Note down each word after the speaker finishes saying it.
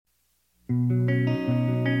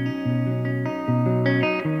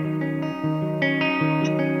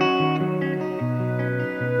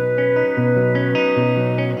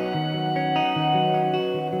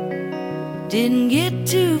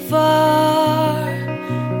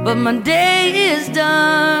but my day is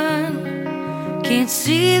done. Can't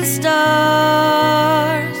see the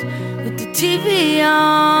stars with the TV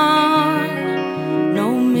on.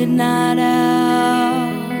 No midnight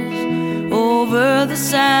owls over the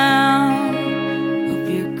sound of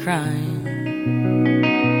your crying.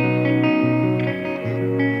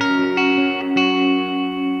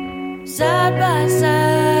 Side by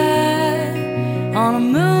side on a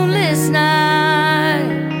moonless night,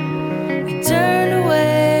 you turned away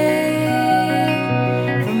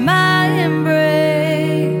from my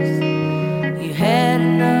embrace. You had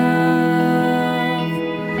enough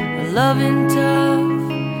of loving tough,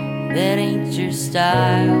 that ain't your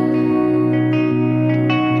style.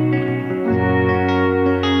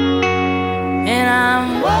 And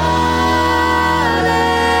I'm wild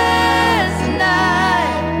as the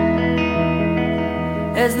night,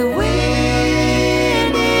 as the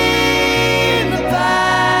wind in the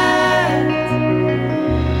pines,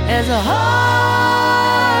 as a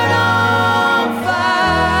heart on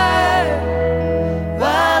fire,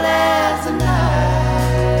 wild as the night.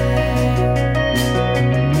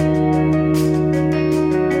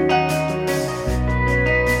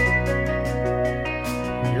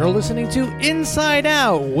 You're listening to Inside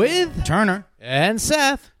Out with Turner and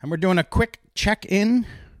Seth. And we're doing a quick check-in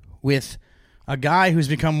with a guy who's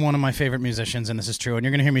become one of my favorite musicians, and this is true, and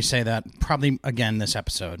you're going to hear me say that probably again this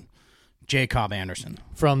episode. J. Cobb Anderson.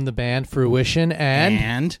 From the band Fruition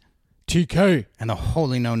and TK. And the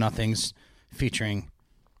Holy Know Nothings featuring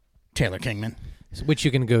Taylor Kingman. Which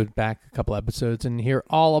you can go back a couple episodes and hear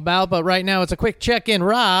all about, but right now it's a quick check-in.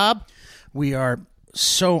 Rob? We are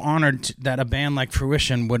so honored that a band like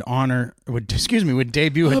Fruition would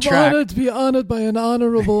debut a track. I'm honored to be honored by an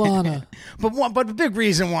honorable honor. But the big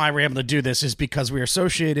reason why we're able to do this is because we are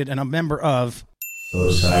associated and a member of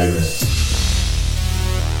Osiris.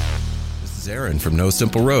 This is Aaron from No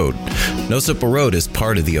Simple Road. No Simple Road is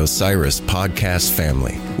part of the Osiris podcast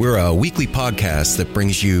family. We're a weekly podcast that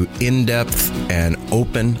brings you in-depth and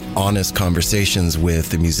open, honest conversations with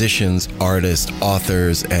the musicians, artists,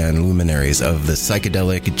 authors, and luminaries of the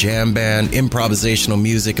psychedelic, jam band, improvisational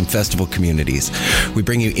music, and festival communities. We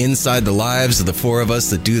bring you inside the lives of the four of us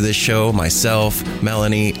that do this show, myself,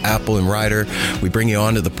 Melanie, Apple, and Ryder. We bring you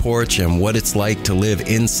onto the porch and what it's like to live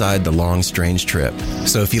inside the long, strange trip.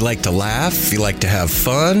 So if you like to laugh, if you like to have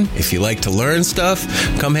fun, if you like to learn stuff,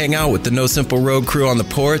 come hang out with the No Simple Road crew on the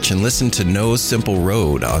porch and listen to No Simple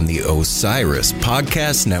Road on the Osiris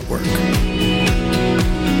Podcast Network.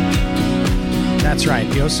 That's right,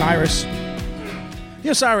 the Osiris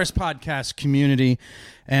podcast community,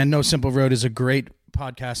 and No Simple Road is a great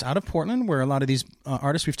podcast out of Portland, where a lot of these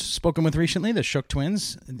artists we've spoken with recently, the Shook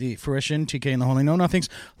Twins, the Fruition, TK and the Holy Know Nothings,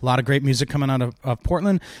 a lot of great music coming out of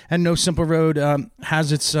Portland, and No Simple Road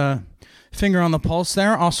has its finger on the pulse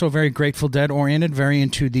there. Also very Grateful Dead oriented, very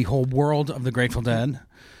into the whole world of the Grateful Dead.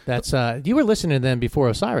 That's you were listening to them before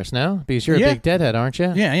Osiris, now, because you're a big Deadhead, aren't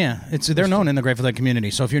you? Yeah. They're known in the Grateful Dead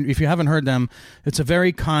community. So if you haven't heard them, it's a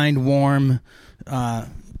very kind, warm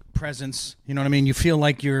presence. You know what I mean? You feel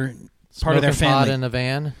like you're part of their family. Pot in a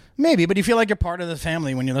van, maybe, but you feel like you're part of the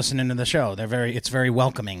family when you're listening to the show. It's very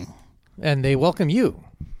welcoming, and they welcome you.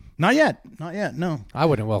 Not yet. No, I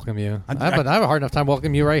wouldn't welcome you. I have a hard enough time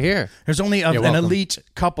welcoming you right here. There's only an elite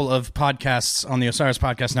couple of podcasts on the Osiris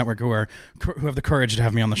Podcast Network who have the courage to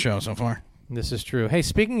have me on the show so far. This is true. Hey,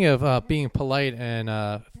 speaking of being polite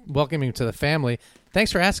and welcoming to the family,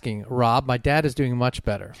 thanks for asking, Rob. My dad is doing much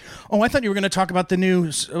better. Oh, I thought you were going to talk about the new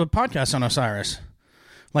podcast on Osiris,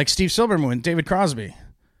 like Steve Silberman and David Crosby,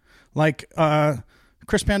 like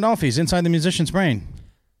Chris Pandolfi's Inside the Musician's Brain.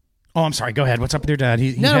 Oh, I'm sorry. Go ahead. What's up with your dad?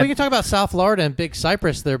 We can talk about South Florida and Big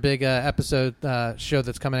Cypress, their big episode show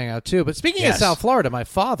that's coming out too. But speaking of South Florida, my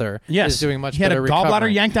father is doing much better. He had a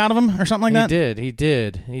gallbladder yanked out of him or something like that? He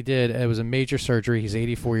did. It was a major surgery. He's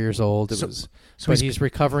 84 years old. But he's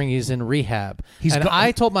recovering. He's in rehab.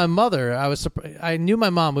 I told my mother, I knew my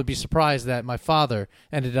mom would be surprised that my father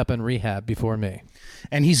ended up in rehab before me.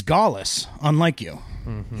 And he's gallus, unlike you.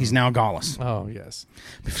 Mm-hmm. He's now gallus. Oh, yes.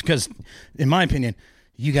 Because, in my opinion,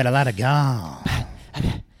 you got a lot of gall.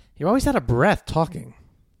 You're always out of breath talking.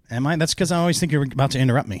 Am I? That's because I always think you're about to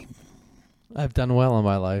interrupt me. I've done well in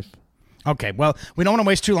my life. Okay, well, we don't want to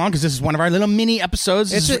waste too long because this is one of our little mini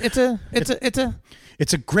episodes. It's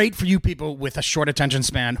a great for you people with a short attention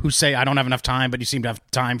span who say, I don't have enough time, but you seem to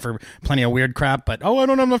have time for plenty of weird crap. But, I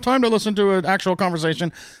don't have enough time to listen to an actual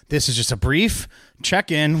conversation. This is just a brief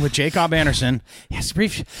check-in with J. Cobb Anderson. Yes,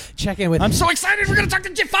 brief check-in with... I'm so excited. We're going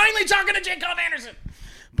to finally talking to J. Cobb Anderson.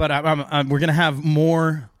 But we're going to have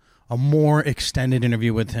more a more extended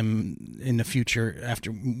interview with him in the future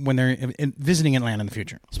when they're visiting Atlanta in the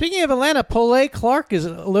future. Speaking of Atlanta, Polay Clark is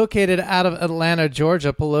located out of Atlanta,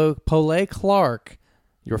 Georgia. Polay Clark,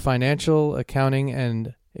 your financial accounting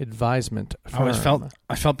and advisement firm.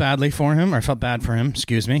 I felt badly for him, or I felt bad for him.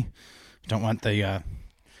 Excuse me. Don't want the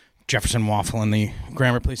Jefferson Waffle and the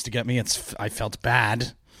grammar police to get me. I felt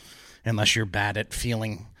bad, unless you're bad at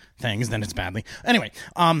feeling things, then it's badly. Anyway,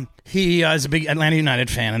 he is a big Atlanta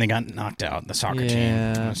United fan, and they got knocked out, the soccer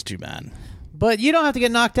team. That's too bad. But you don't have to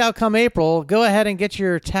get knocked out come April. Go ahead and get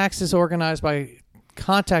your taxes organized by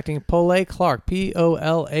contacting Polay Clark,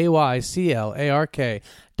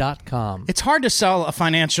 POLAYCLARK.com. It's hard to sell a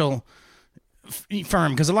financial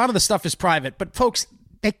firm because a lot of the stuff is private, but folks,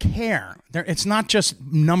 they care. It's not just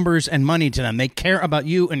numbers and money to them. They care about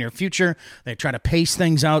you and your future. They try to pace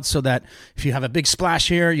things out so that if you have a big splash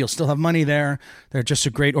here, you'll still have money there. They're just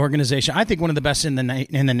a great organization. I think one of the best in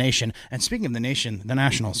the nation. And speaking of the nation, the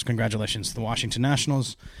Nationals, congratulations to the Washington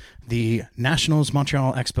Nationals. The Nationals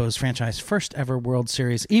Montreal Expos franchise first ever World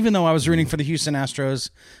Series, even though I was rooting for the Houston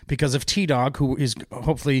Astros because of T-Dog, who is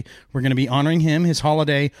hopefully we're going to be honoring him. His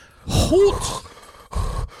holiday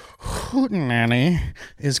Hootenanny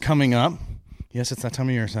is coming up. Yes, it's that time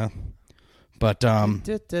of year, Seth. But you're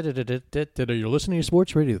listening to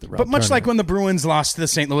Sports Radio. But much like when the Bruins lost to the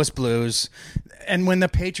St. Louis Blues, and when the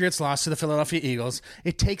Patriots lost to the Philadelphia Eagles,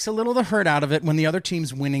 it takes a little of the hurt out of it when the other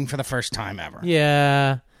team's winning for the first time ever.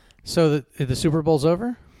 Yeah. So the Super Bowl's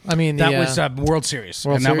over? I mean, that was World Series,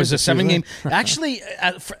 and that was a 7-game. Actually,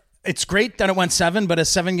 it's great that it went 7, but as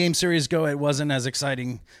 7-game series go, it wasn't as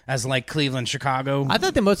exciting as like Cleveland, Chicago. I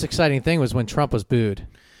thought the most exciting thing was when Trump was booed.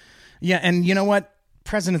 Yeah, and you know what?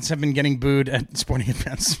 Presidents have been getting booed at sporting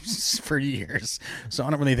events for years, so I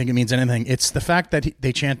don't really think it means anything. It's the fact that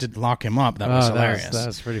they chanted "lock him up" that was hilarious. That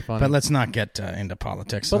was pretty funny. But let's not get into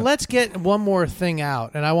politics. But let's get one more thing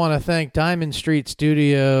out, and I want to thank Diamond Street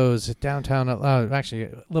Studios, downtown, actually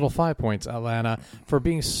Little 5 Points, Atlanta, for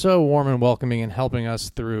being so warm and welcoming and helping us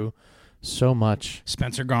through so much.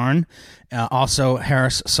 Spencer Garn, also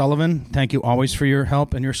Harris Sullivan, thank you always for your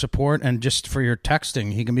help and your support and just for your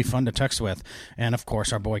texting. He can be fun to text with. And of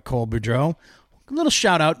course our boy Cole Boudreau. A little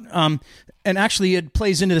shout out, and actually it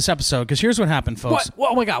plays into this episode because here's what happened, folks.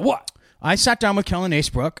 What? Oh my God, what? I sat down with Kellen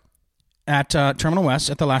Acebrook at Terminal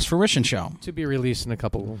West at the Last Fruition show. To be released in a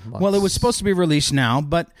couple of months. Well, it was supposed to be released now,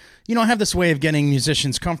 but, I have this way of getting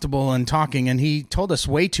musicians comfortable and talking, and he told us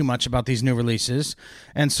way too much about these new releases.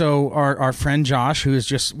 And so our friend Josh, who is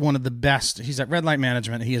just one of the best, he's at Red Light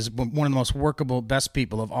Management, he is one of the most workable, best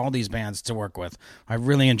people of all these bands to work with. I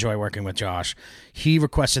really enjoy working with Josh. He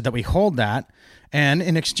requested that we hold that, and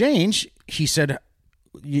in exchange, he said...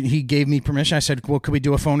 He gave me permission. I said, well, could we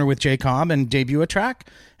do a phoner with Jay Cobb and debut a track?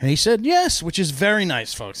 And he said, yes, which is very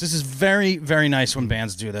nice, folks. This is very, very nice when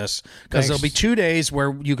bands do this because there'll be 2 days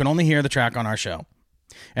where you can only hear the track on our show.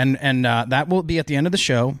 And that will be at the end of the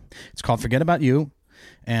show. It's called Forget About You.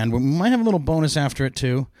 And we might have a little bonus after it,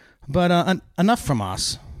 too. But enough from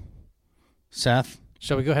us. Seth?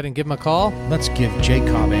 Shall we go ahead and give him a call? Let's give Jay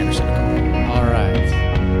Cobb Anderson a call. All right.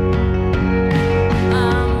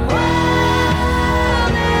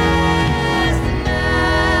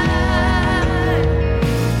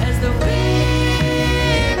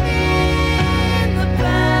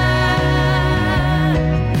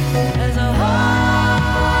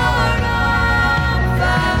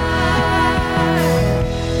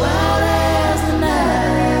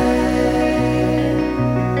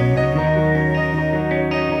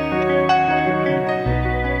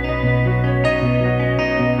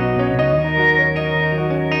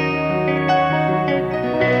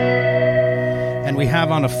 We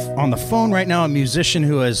have on the phone right now a musician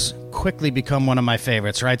who has quickly become one of my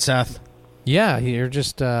favorites, right, Seth? Yeah, you're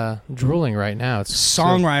just drooling right now. It's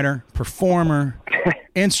songwriter, performer,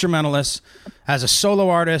 instrumentalist, as a solo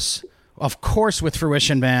artist, of course with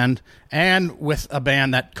Fruition Band, and with a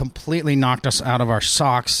band that completely knocked us out of our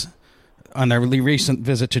socks on their really recent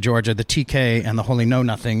visit to Georgia, the TK and the Holy Know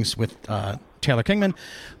Nothings with Taylor Kingman.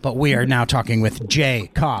 But we are now talking with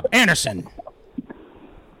Jay Cobb Anderson.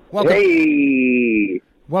 Welcome. Hey.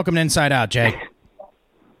 Welcome to Inside Out, Jay.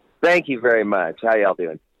 Thank you very much. How y'all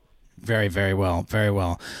doing? Very, very well. Very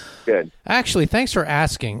well. Good. Actually, thanks for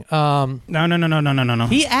asking. No.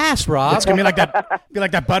 He asked, Rob. It's gonna be like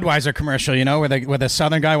that Budweiser commercial, where the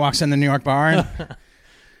Southern guy walks in the New York bar and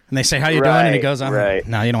they say, "How you doing?" and he goes, Right.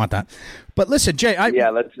 No, you don't want that. But listen, Jay.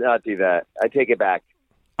 Let's not do that. I take it back.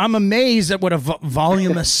 I'm amazed at what a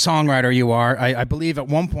voluminous songwriter you are. I believe at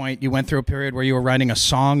one point you went through a period where you were writing a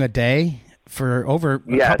song a day for over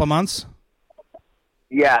a couple months.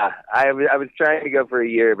 Yeah, I was trying to go for a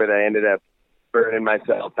year, but I ended up burning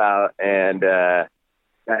myself out and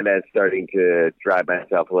kind of starting to drive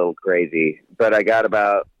myself a little crazy. But I got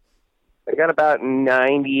about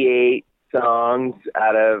 98 songs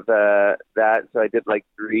out of that, so I did like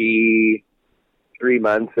 3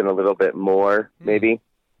 months and a little bit more, maybe.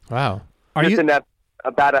 Wow. Enough,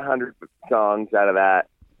 about 100 songs out of that.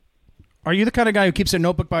 Are you the kind of guy who keeps a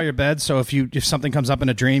notebook by your bed, so if something comes up in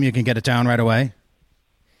a dream, you can get it down right away?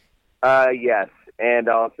 Yes, and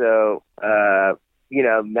also,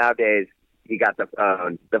 nowadays you got the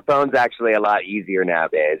phone. The phone's actually a lot easier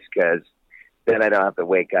nowadays because then I don't have to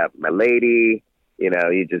wake up my lady.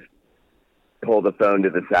 You just pull the phone to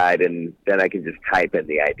the side, and then I can just type in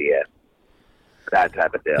the idea. That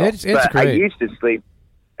type of deal. It's but great. I used to sleep.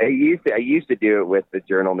 I used to do it with the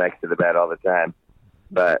journal next to the bed all the time,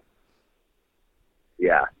 but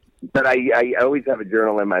yeah. But I always have a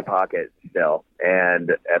journal in my pocket still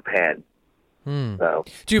and a pen. So.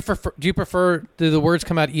 Do you prefer do the words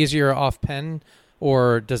come out easier off pen,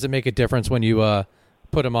 or does it make a difference when you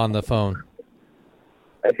put them on the phone?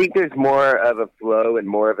 I think there's more of a flow and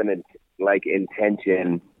more of an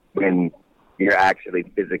intention when you're actually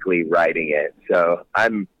physically writing it. So I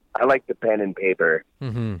like the pen and paper.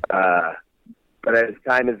 Mm-hmm. But as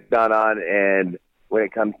time has gone on, and when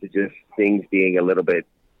it comes to just things being a little bit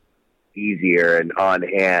easier and on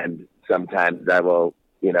hand, sometimes I will,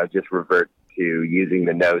 just revert to using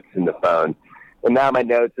the notes in the phone. And now my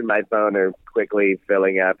notes in my phone are quickly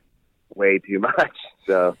filling up way too much.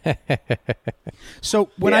 So,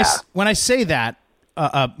 when I say that,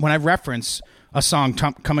 when I reference a song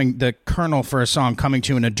the kernel for a song coming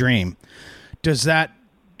to you in a dream, does that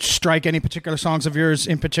strike any particular songs of yours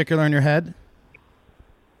in particular in your head?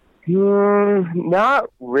 Not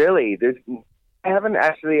really. I haven't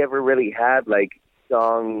actually ever really had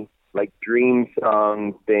dream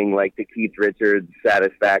song thing like the Keith Richards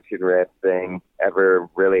Satisfaction riff thing ever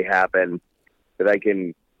really happen that I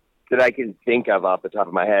can think of off the top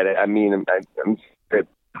of my head. I mean,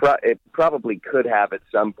 it probably could have at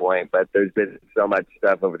some point, but there's been so much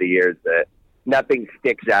stuff over the years that nothing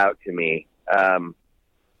sticks out to me.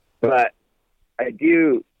 But I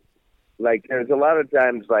do there's a lot of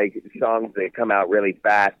times songs that come out really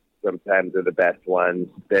fast sometimes are the best ones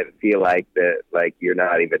that feel like you're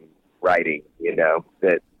not even writing,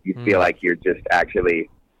 that you feel like you're just actually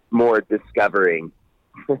more discovering.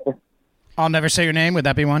 I'll Never Say Your Name, would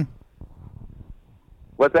that be one?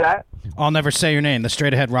 What's that? I'll Never Say Your Name, the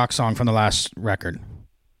straight ahead rock song from the last record.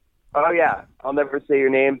 Oh yeah, I'll Never Say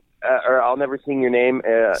Your Name, or I'll Never Sing Your Name.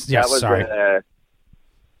 That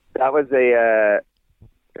was a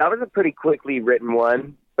pretty quickly written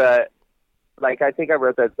one, but I think I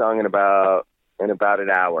wrote that song in about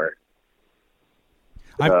an hour.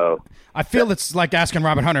 So, I feel it's like asking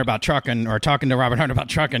Robert Hunter about trucking or talking to Robert Hunter about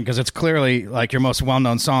trucking because it's clearly your most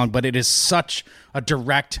well-known song, but it is such a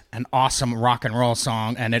direct and awesome rock and roll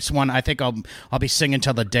song, and it's one I think I'll be singing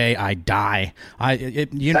till the day I die.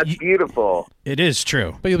 That's beautiful. It is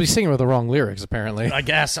true. But you'll be singing with the wrong lyrics, apparently. I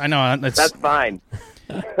guess. I know. That's fine.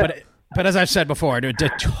 But as I've said before, it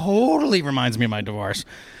totally reminds me of my divorce.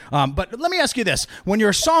 But let me ask you this. When you're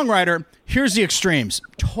a songwriter, here's the extremes.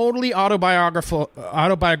 Totally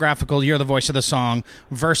autobiographical, you're the voice of the song,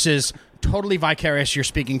 versus totally vicarious, you're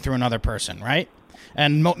speaking through another person, right?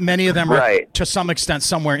 And many of them are, to some extent,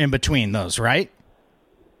 somewhere in between those, right?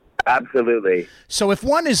 Absolutely. So if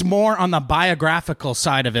one is more on the biographical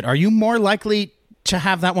side of it, are you more likely to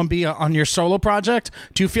have that one be on your solo project?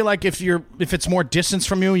 Do you feel like if it's more distance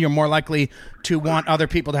from you, you're more likely to want other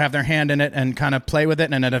people to have their hand in it and kind of play with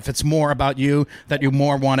it, and that if it's more about you, that you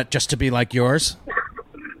more want it just to be like yours?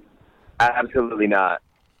 Absolutely not.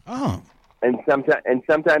 Oh. And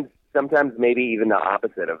sometimes maybe even the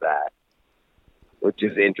opposite of that, which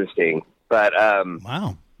is interesting. But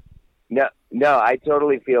wow. No, I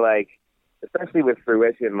totally feel like, especially with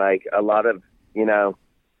Fruition, a lot of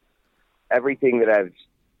everything that I've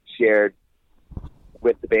shared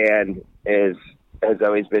with the band has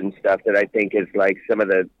always been stuff that I think is some of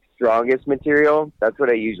the strongest material. That's what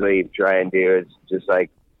I usually try and do, is just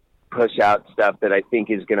push out stuff that I think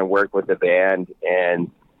is going to work with the band, and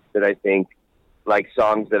that I think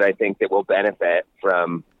songs that I think that will benefit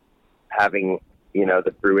from having,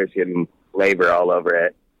 the Fruition flavor all over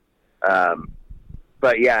it.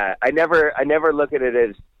 But yeah, I never look at it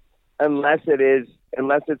as, unless it's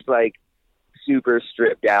super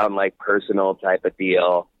stripped down, personal type of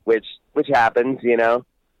deal, which happens,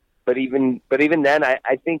 but even then, I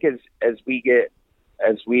think as we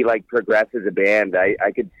progress as a band,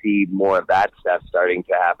 I could see more of that stuff starting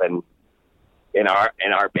to happen in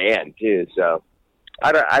our band too. So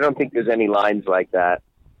I don't think there's any lines like that.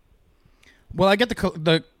 Well, I get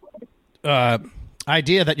the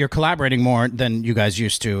idea that you're collaborating more than you guys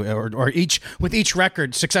used to, or with each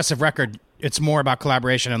successive record, it's more about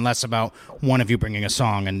collaboration and less about one of you bringing a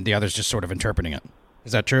song and the others just sort of interpreting it.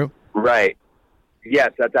 Is that true? Right.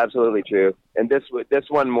 Yes, that's absolutely true. And this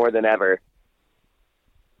one more than ever.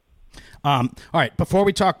 All right. Before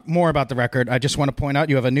we talk more about the record, I just want to point out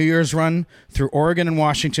you have a New Year's run through Oregon and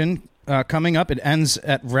Washington coming up. It ends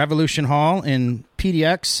at Revolution Hall in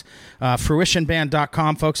PDX.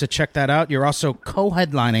 FruitionBand.com, folks, so check that out. You're also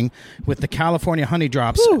co-headlining with the California Honey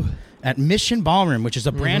Drops at Mission Ballroom, which is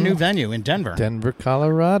a brand new venue in Denver. Denver,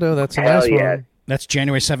 Colorado. That's a Hell nice yeah. one. That's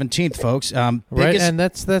January 17th, folks. Right, and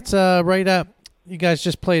that's right up. You guys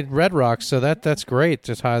just played Red Rocks, so that's great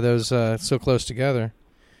to tie those so close together.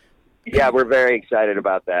 Yeah, we're very excited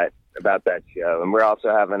about that show, and we're also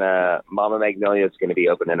having Mama Magnolia is going to be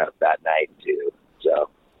opening up that night too. So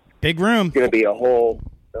big room. It's going to be the whole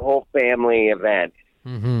family event.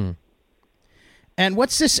 Mm-hmm. And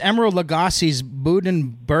what's this Emeril Lagasse's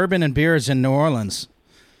Bourbon and Beers in New Orleans?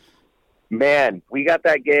 Man, we got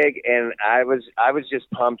that gig, and I was just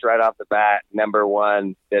pumped right off the bat. Number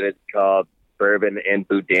one, that it's called Bourbon and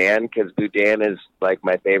Boudin, because Boudin is like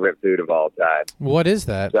my favorite food of all time. What is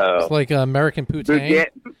that? So, it's like American poutine.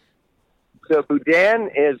 So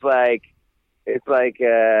Boudin is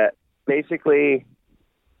basically,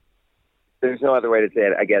 there's no other way to say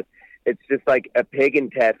it, I guess. It's just like a pig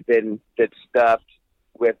intestine that's stuffed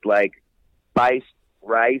with like spiced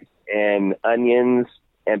rice and onions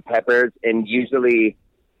and peppers, and usually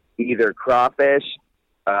either crawfish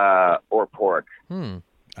or pork.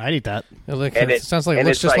 I'd eat that. It looks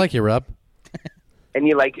just like you, Rob. And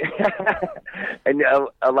you like, and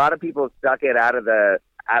a lot of people suck it out of the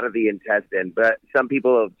intestine, but some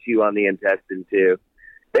people chew on the intestine too.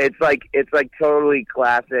 It's like totally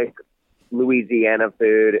classic Louisiana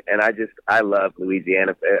food, and I love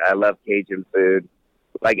Louisiana food. I love Cajun food.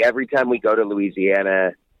 Like every time we go to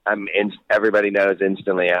Louisiana, everybody knows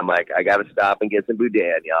instantly. I'm like, I got to stop and get some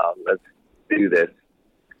boudin, y'all. Let's do this.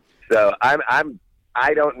 So I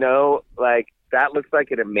don't know, like that looks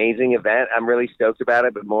like an amazing event. I'm really stoked about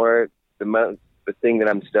it, but the thing that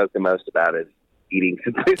I'm stoked the most about is eating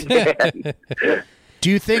some boudin. Do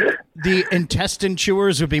you think the intestine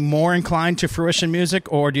chewers would be more inclined to Fruition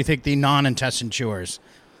music, or do you think the non-intestine chewers?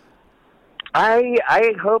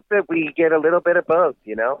 I hope that we get a little bit of both,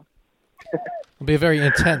 you know? It'll be a very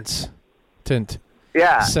intense set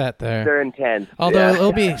there. They're intense. Although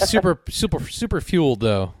it'll be super fueled,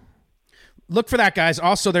 though. Look for that, guys.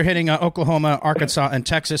 Also, they're hitting Oklahoma, Arkansas, and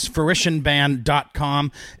Texas,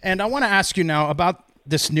 FruitionBand.com. And I want to ask you now about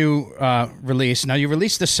this new release. Now, you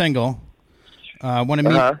released the single, one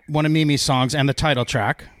of Mimi's songs, and the title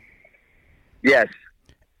track. Yes.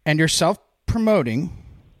 And you're self-promoting,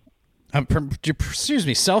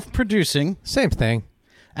 self-producing. Same thing.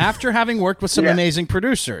 After having worked with some amazing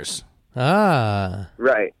producers.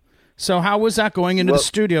 Right. So how was that going into the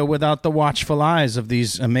studio without the watchful eyes of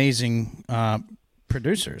these amazing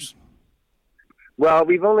producers? Well,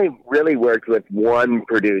 we've only really worked with one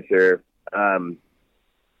producer, and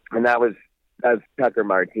that was Tucker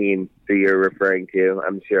Martine, who you're referring to.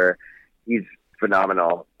 I'm sure he's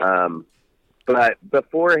phenomenal. But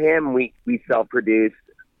before him, we self-produced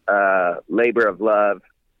Labor of Love,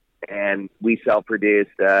 and we self-produced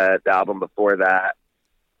the album before that,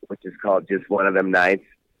 which is called Just One of Them Nights.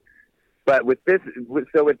 But with this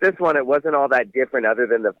one, it wasn't all that different, other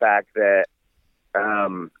than the fact that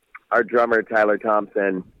our drummer Tyler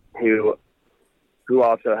Thompson, who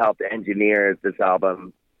also helped engineer this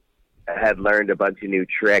album, had learned a bunch of new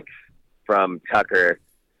tricks from Tucker.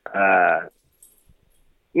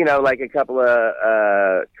 Like a couple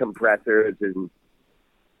of compressors and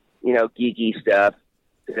geeky stuff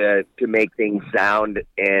to make things sound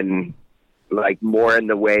in like more in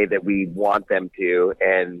the way that we want them to,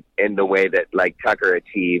 and in the way that like Tucker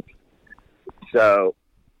achieved. So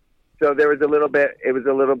there was a little bit, it was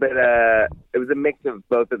a mix of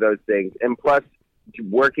both of those things. And plus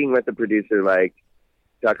working with a producer like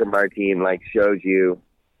Tucker Martine, like shows you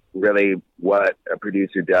really what a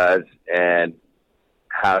producer does and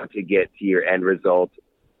how to get to your end result,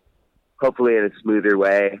 hopefully in a smoother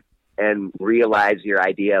way, and realize your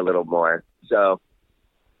idea a little more. So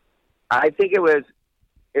I think it was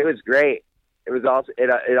great. It was also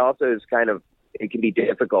it also is kind of, it can be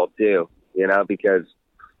difficult too, because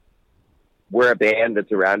we're a band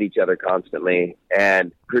that's around each other constantly,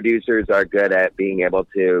 and producers are good at being able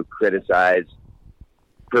to criticize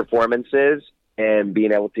performances and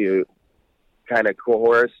being able to kind of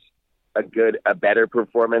coerce a better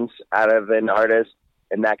performance out of an artist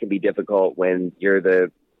and that can be difficult when you're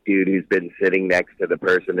the dude who's been sitting next to the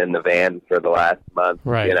person in the van for the last month.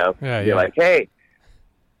 Right. You know, you're like, hey,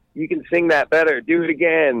 you can sing that better. Do it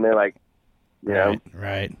again. And they're like, you know,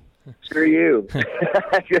 right. Screw you.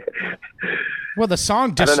 Well, the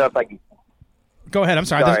song. I don't know if I can. Go ahead. I'm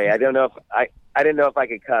sorry. Sorry, I don't know if I didn't know if I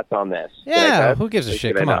could cuss on this. Yeah, who gives a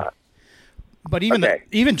shit? Come on. But even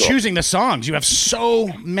cool. Choosing the songs, you have so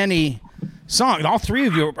many songs. All three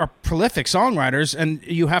of you are prolific songwriters, and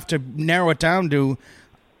you have to narrow it down to,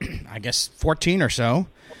 I guess, 14 or so.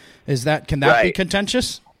 Can that be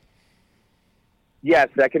contentious? Yes,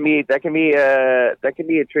 that can be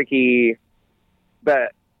a tricky,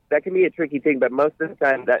 but that can be a tricky thing. But most of the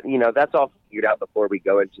time, that's all figured out before we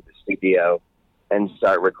go into the studio and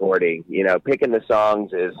start recording. You know, picking the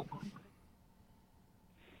songs is.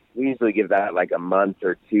 We usually give that like a month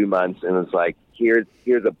or 2 months, and it's like, here's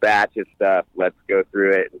a batch of stuff. Let's go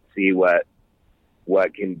through it and see what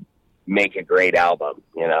can make a great album,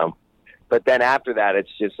 you know. But then after that, it's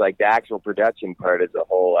just like the actual production part is a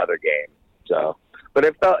whole other game. So, but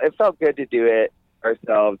it felt good to do it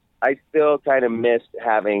ourselves. I still kind of missed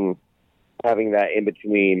having that in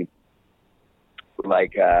between,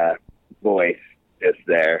 like voice just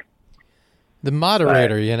there. The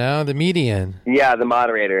moderator, the median. Yeah, the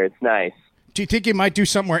moderator. It's nice. Do you think you might do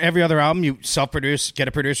something where every other album you self-produce, get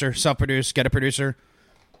a producer, self-produce, get a producer?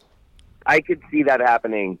 I could see that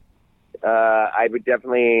happening. I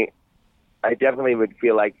definitely would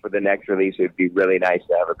feel like for the next release it would be really nice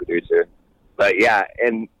to have a producer. But yeah,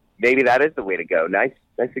 and maybe that is the way to go. Nice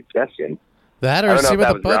suggestion. That or see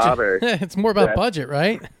what the budget. It's more about budget,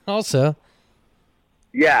 right? Also.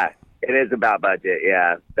 Yeah. It is about budget,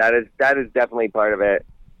 yeah. That is definitely part of it.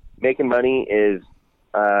 Making money is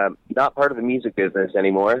not part of the music business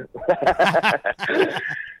anymore.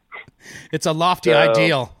 It's a lofty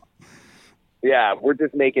ideal. Yeah, we're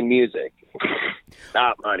just making music,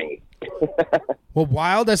 not money. Well,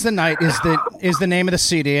 Wild as the Night is the name of the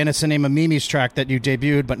CD, and it's the name of Mimi's track that you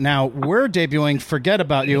debuted, but now we're debuting Forget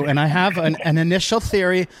About You, and I have an initial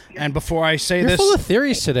theory, and before I say You're full of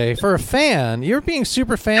theories today. For a fan, you're being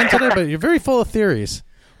super fan today, but you're very full of theories.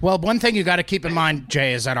 Well, one thing you got to keep in mind,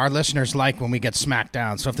 Jay, is that our listeners like when we get smacked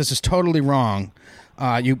down, so if this is totally wrong,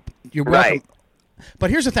 you're welcome. Right. But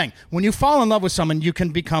here's the thing. When you fall in love with someone, you can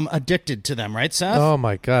become addicted to them, right, Seth? Oh,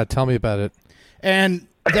 my God. Tell me about it. And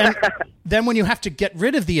then when you have to get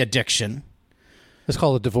rid of the addiction, it's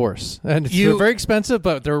called a divorce, and they're very expensive,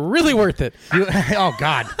 but they're really worth it. Oh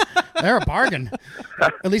God, they're a bargain.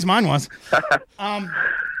 At least mine was.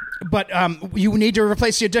 But you need to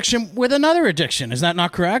replace the addiction with another addiction. Is that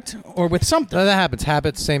not correct? Or with something? No, that happens.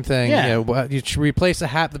 Habits, same thing. Yeah. You replace a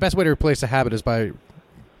habit. The best way to replace a habit is by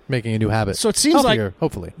making a new habit. So it seems healthier,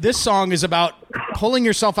 hopefully this song is about pulling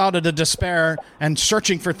yourself out of the despair and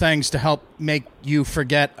searching for things to help make you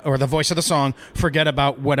forget, or the voice of the song forget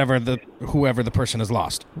about whoever the person has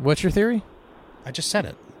lost. What's your theory? I just said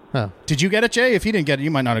it. Oh. Did you get it, Jay? If you didn't get it,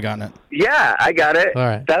 you might not have gotten it. Yeah, I got it. All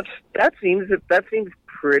right. That seems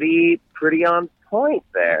pretty on point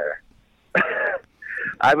there.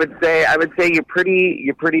 I would say you're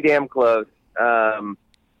pretty damn close.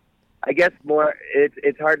 I guess more.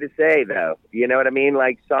 It's hard to say though. You know what I mean?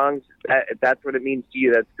 Like songs. If that's what it means to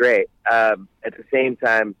you, that's great. At the same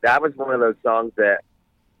time, that was one of those songs that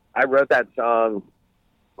I wrote that song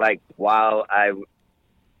like while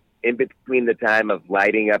in between the time of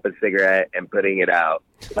lighting up a cigarette and putting it out.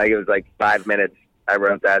 Like it was like 5 minutes. I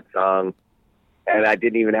wrote that song, and I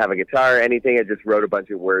didn't even have a guitar or anything. I just wrote a bunch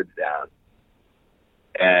of words down,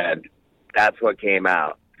 and that's what came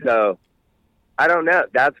out. So. I don't know.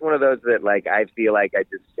 That's one of those that, like, I feel like I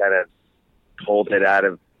just kind of pulled it out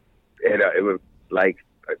of, it was like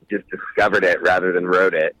just discovered it rather than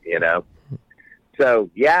wrote it, you know? So,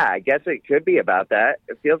 yeah, I guess it could be about that.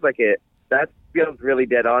 It feels like that feels really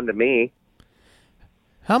dead on to me.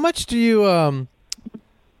 How much do you,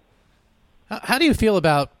 how do you feel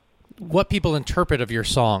about what people interpret of your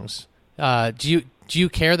songs? Do you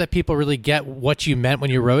care that people really get what you meant when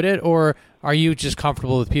you wrote it, or are you just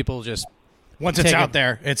comfortable with people just... Once it's out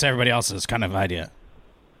there, it's everybody else's kind of idea.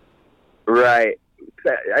 Right.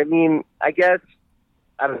 I mean, I guess,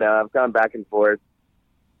 I don't know. I've gone back and forth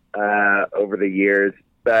over the years,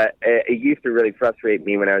 but it used to really frustrate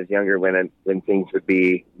me when I was younger when things would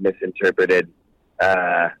be misinterpreted.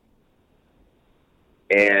 And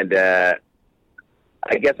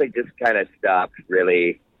I guess I just kind of stopped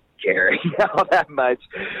really caring all that much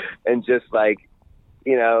and just like,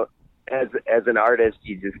 you know, as an artist,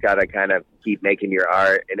 you just got to kind of keep making your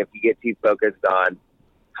art. And if you get too focused on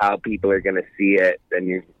how people are going to see it, then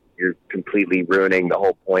you're completely ruining the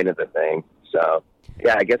whole point of the thing. So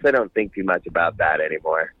yeah, I guess I don't think too much about that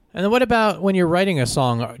anymore. And then what about when you're writing a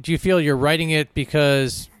song? Do you feel you're writing it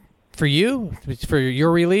because for you, for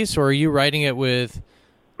your release, or are you writing it with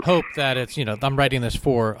hope that it's, I'm writing this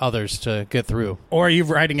for others to get through? Or are you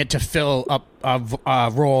writing it to fill up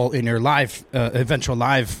a role in your live, eventual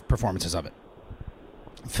live performances of it?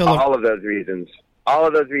 All of those reasons.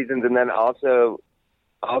 And then also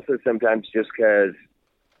sometimes just because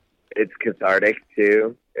it's cathartic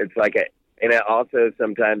too. It's like and it also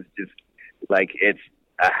sometimes just like it's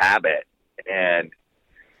a habit,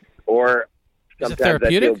 or sometimes I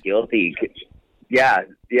feel guilty. Yeah,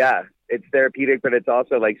 it's therapeutic, but it's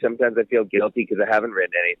also like sometimes I feel guilty because I haven't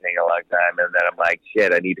written anything in a long time, and then I'm like,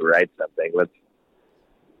 shit, I need to write something.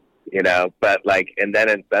 But like, and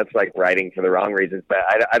then that's like writing for the wrong reasons. But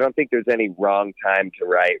I don't think there's any wrong time to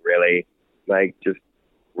write, really. Like, just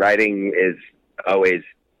writing is always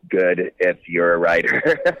good if you're a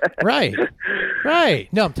writer. Right.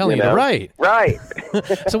 No, I'm telling you, right.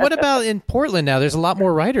 So what about in Portland now? There's a lot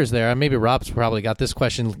more writers there. Maybe Rob's probably got this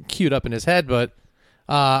question queued up in his head, but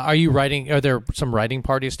are you writing? Are there some writing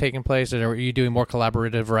parties taking place, or are you doing more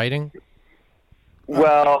collaborative writing?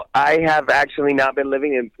 Well, I have actually not been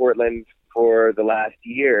living in Portland for the last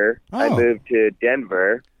year. I moved to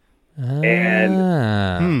Denver,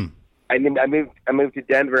 and I moved to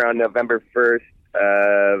Denver on November 1st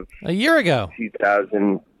of a year ago,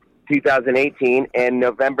 2018, and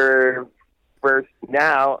November 1st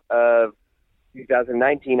now of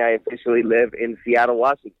 2019, I officially live in Seattle,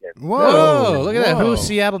 Washington. Whoa, look at that. Who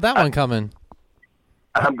Seattled that one coming?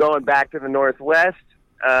 I'm going back to the Northwest,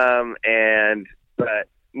 but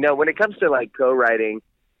no, when it comes to like co-writing,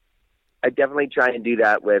 I definitely try and do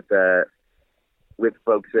that with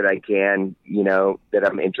folks that I can, that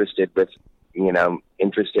I'm interested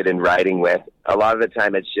in writing with. A lot of the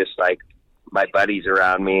time it's just like my buddies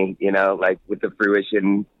around me, like with the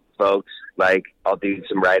Fruition folks, like I'll do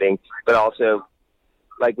some writing, but also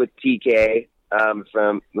like with TK,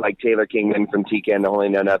 from like Taylor Kingman from TK and the Holy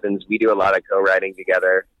Know Nothings, we do a lot of co-writing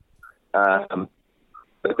together. But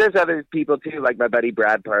there's other people too, like my buddy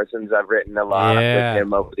Brad Parsons. I've written a lot with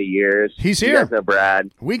him over the years. He's here. You guys know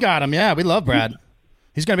Brad. We got him. Yeah, we love Brad.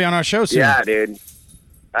 He's gonna be on our show soon. Yeah, dude.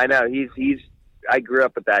 I know. I grew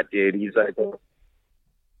up with that dude. He's like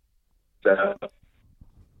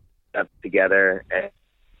up together, and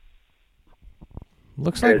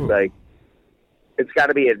looks like it's got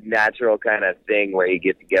to be a natural kind of thing where you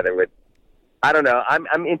get together with. I don't know.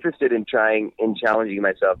 I'm interested in challenging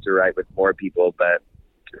myself to write with more people, but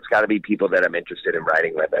it's got to be people that I'm interested in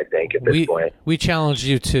writing with, I think, at this point. We challenged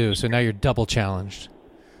you, too, so now you're double challenged.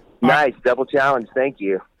 Nice. Double challenge. Thank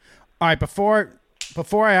you. All right. Before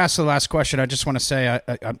I ask the last question, I just want to say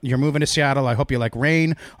you're moving to Seattle. I hope you like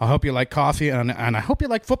rain. I hope you like coffee. And I hope you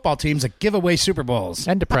like football teams that give away Super Bowls.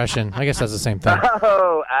 And depression. I guess that's the same thing.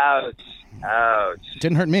 Oh, ouch.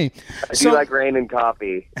 Didn't hurt me. I do like rain and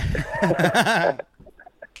coffee.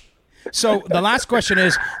 So the last question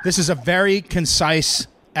is, this is a very concise,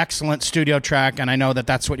 excellent studio track, and I know that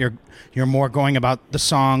that's what you're more going about the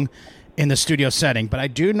song in the studio setting. But I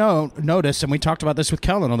do notice, and we talked about this with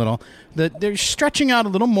Kellen a little, that they're stretching out a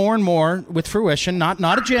little more and more with Fruition. Not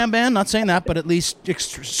a jam band, not saying that, but at least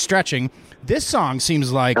stretching. This song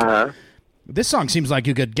seems like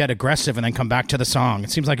you could get aggressive and then come back to the song.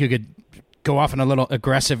 It seems like you could go off in a little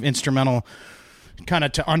aggressive instrumental, kind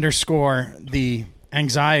of to underscore the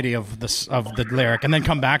anxiety of the lyric, and then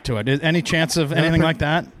come back to it. Any chance of anything like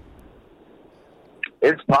that?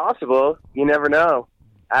 It's possible. You never know.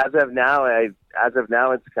 As of now, it's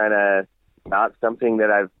kind of not something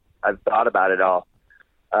that I've thought about at all.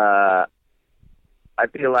 I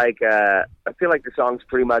feel like the song's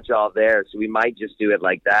pretty much all there, so we might just do it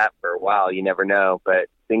like that for a while. You never know, but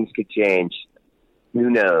things could change. Who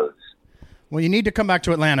knows? Well, you need to come back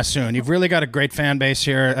to Atlanta soon. You've really got a great fan base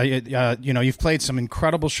here. You've played some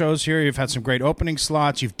incredible shows here. You've had some great opening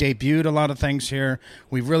slots. You've debuted a lot of things here.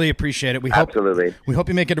 We really appreciate it. Absolutely. We hope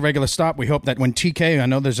you make it a regular stop. We hope that when TK, I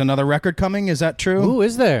know there's another record coming. Is that true? Ooh,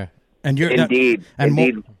 is there? And Indeed.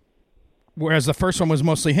 Whereas the first one was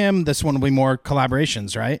mostly him, this one will be more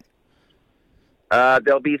collaborations, right?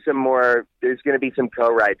 There'll be some more. There's going to be some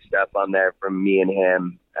co-write stuff on there from me and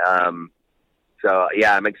him. So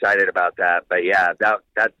yeah, I'm excited about that. But yeah, that's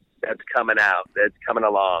coming out. That's coming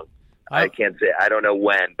along. I can't say. I don't know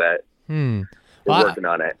when, but working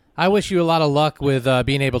on it. I wish you a lot of luck with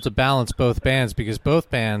being able to balance both bands, because both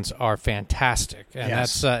bands are fantastic, and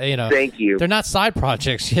that's Thank you. They're not side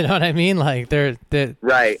projects, you know what I mean? Like they're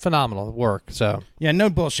right. phenomenal work. So yeah, no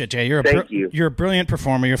bullshit, Jay. You're a brilliant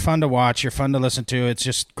performer. You're fun to watch. You're fun to listen to. It's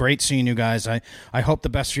just great seeing you guys. I hope the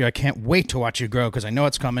best for you. I can't wait to watch you grow because I know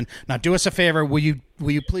it's coming. Now, do us a favor. Will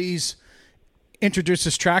you please introduce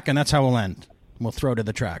this track, and that's how we'll end. We'll throw to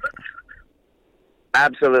the track.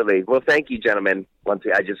 Absolutely. Well, thank you, gentlemen. Once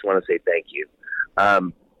again, I just want to say thank you.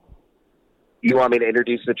 You want me to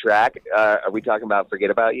introduce the track? Are we talking about Forget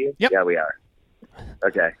About You? Yep. Yeah, we are.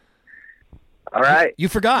 Okay. All right. You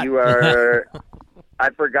forgot. You are...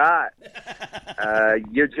 I forgot.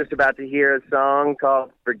 You're just about to hear a song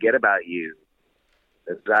called Forget About You.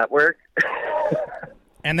 Does that work?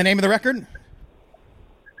 And the name of the record?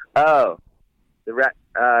 Oh,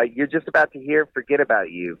 you're just about to hear Forget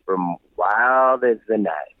About You from Wild as the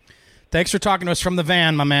Night. Thanks for talking to us from the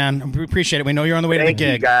van, my man. We appreciate it. We know you're on the way to the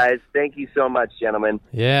gig. Thank you, guys. Thank you so much, gentlemen.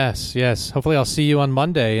 yes. Hopefully I'll see you on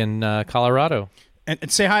Monday in Colorado.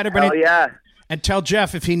 And say hi to everybody. Oh, yeah. And tell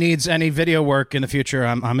Jeff if he needs any video work in the future,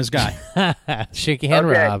 I'm his guy. Shaky hand,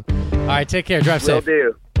 Okay. Rob. All right, take care. Drive Will safe.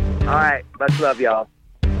 do. All right. Much love, y'all.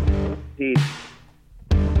 Peace.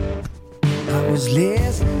 I was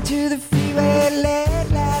listening to the freeway late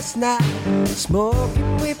last night,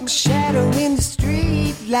 smoking with my shadow in the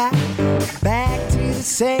street light. Back to the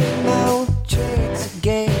same old tricks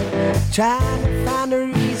again, trying to find a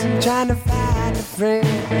reason, trying to find a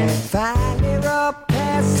friend. Finally rolled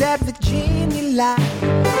past that Virginia line.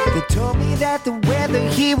 They told me that the weather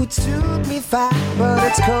here would suit me fine, but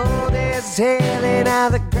it's cold as hell and now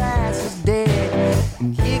the grass is dead.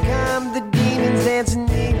 And here come the demons dancing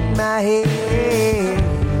in my head.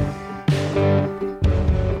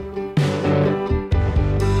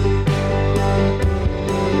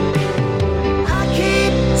 I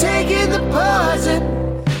keep taking the poison,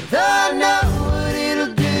 though I know what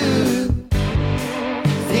it'll do.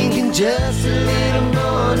 Thinking just a little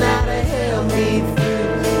more now to help me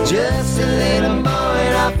through. Just a little more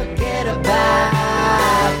and I'll forget about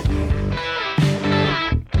you.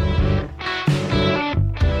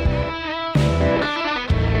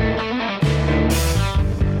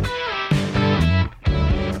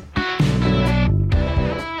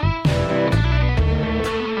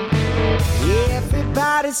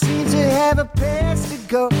 Everybody seems to have a place to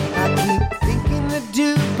go. I keep thinking to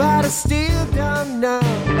do, but I still don't know.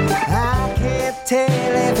 I can't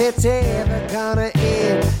tell if it's ever gonna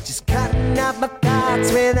end. Just cutting up my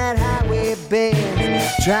thoughts when that highway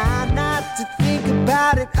bends. Try not to think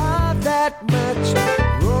about it all that much.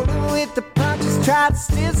 Rolling with the punches, try to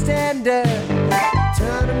still stand up.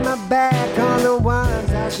 Turning my back on the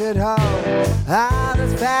ones I should hold. All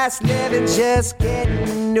this fast living just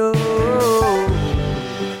getting old.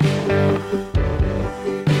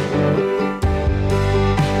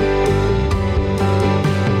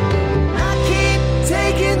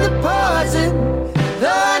 The poison, though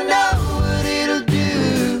I know what it'll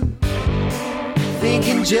do.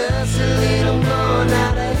 Thinking just a little more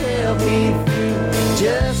now to help me through.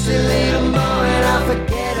 Just a little more and I'll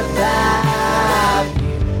forget about you.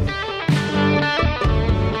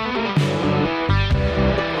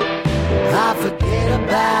 I'll forget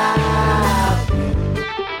about you.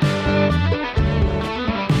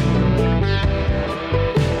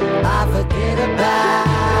 I'll forget about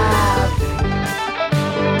you.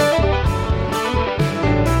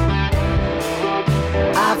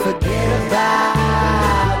 I forget about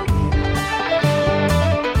you.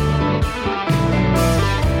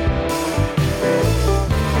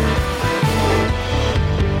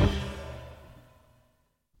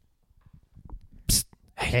 Psst.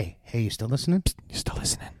 Hey, you still listening? Psst. You still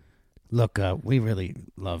listening? Look, we really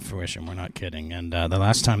love Fruition. We're not kidding. And the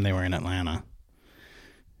last time they were in Atlanta,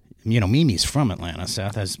 Mimi's from Atlanta,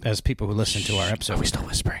 Seth, as people who listen to our episode. Are we still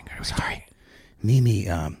whispering? Are we sorry? Mimi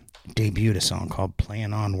debuted a song called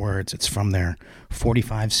Playing on Words. It's from their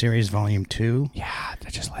 45 series, volume 2. Yeah, I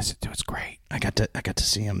just listened to it. It's great. I got to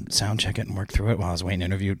see him sound check it and work through it while I was waiting to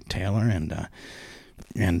interview Taylor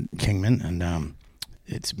and Kingman, and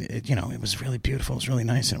it was really beautiful. It was really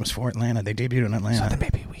nice, and it was for Atlanta. They debuted in Atlanta. So then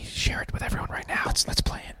maybe we share it with everyone right now. Let's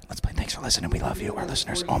play it. Let's play. Thanks for listening. We love you, our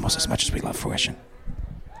listeners, almost as much as we love Fruition.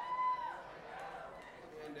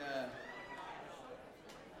 And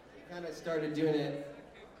we kind of started doing it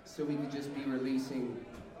so we could just be releasing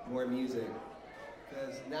more music.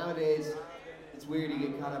 Because nowadays, it's weird, you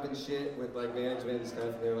get caught up in shit with like management and stuff,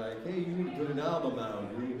 and they're like, hey, you need to put an album out.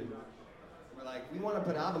 We're like, we want to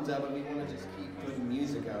put albums out, but we want to just keep putting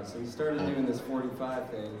music out. So we started doing this 45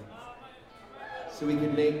 thing. so we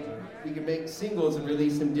could make singles and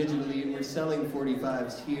release them digitally, and we're selling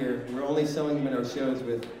 45s here. We're only selling them in our shows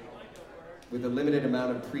with a limited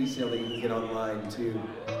amount of pre-sale that you can get online too.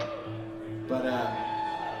 But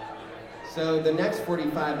so the next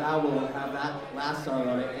 45 album will have that last song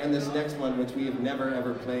on it, and this next one, which we have never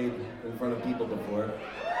ever played in front of people before.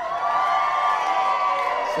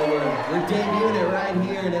 So we're debuting it right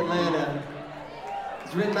here in Atlanta.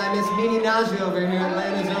 It's written by Miss Mini Naja over here,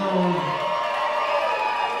 Atlanta's own.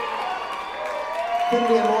 Couldn't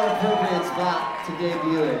be a more appropriate spot to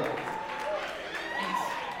debut it.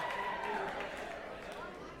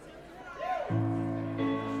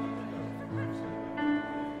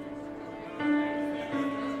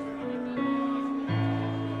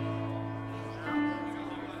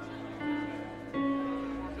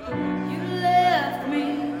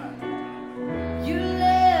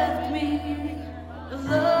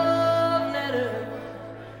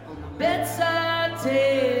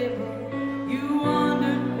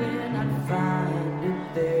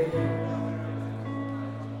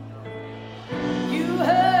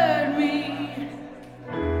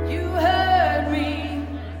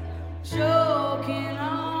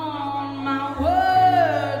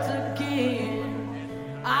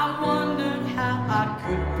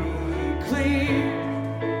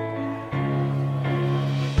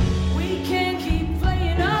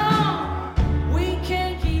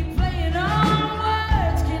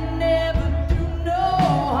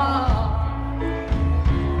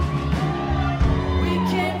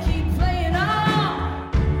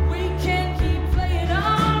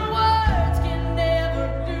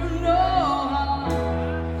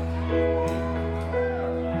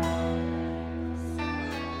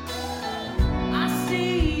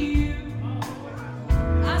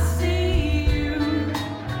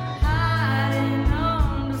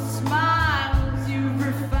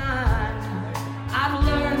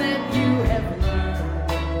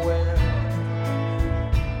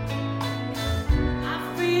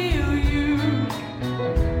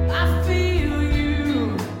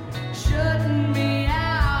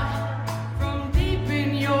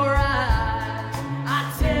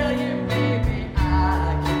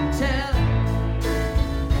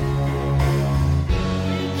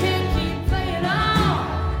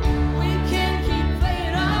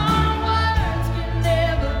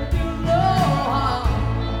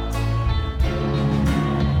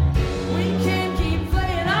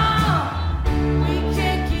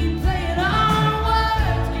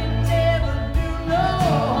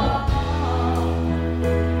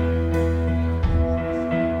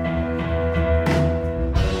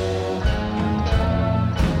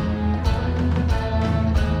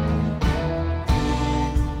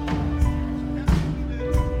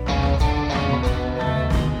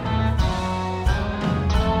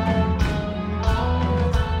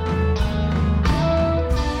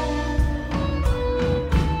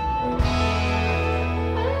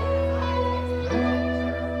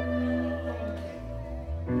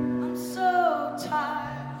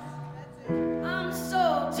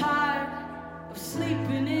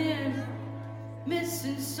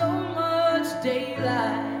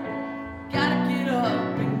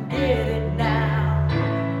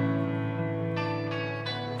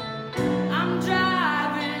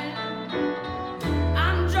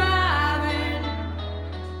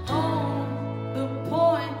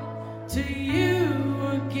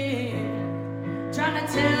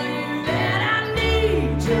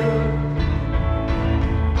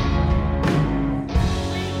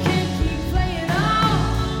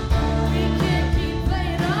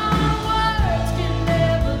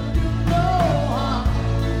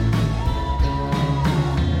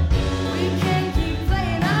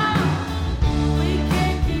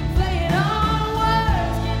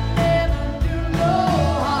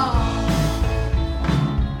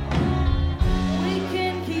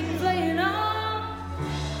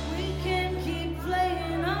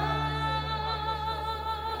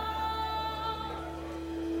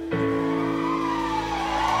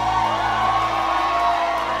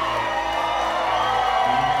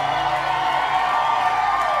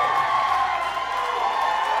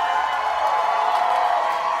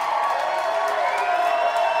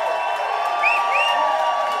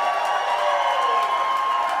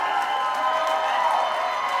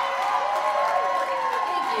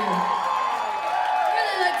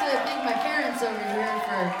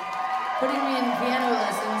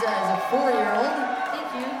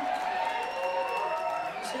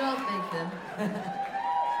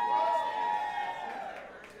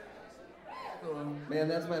 Man,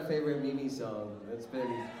 that's my favorite Mimi song. We've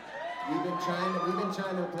been trying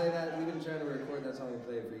to play that. We've been trying to record that song and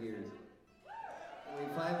play it for years. We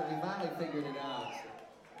finally figured it out.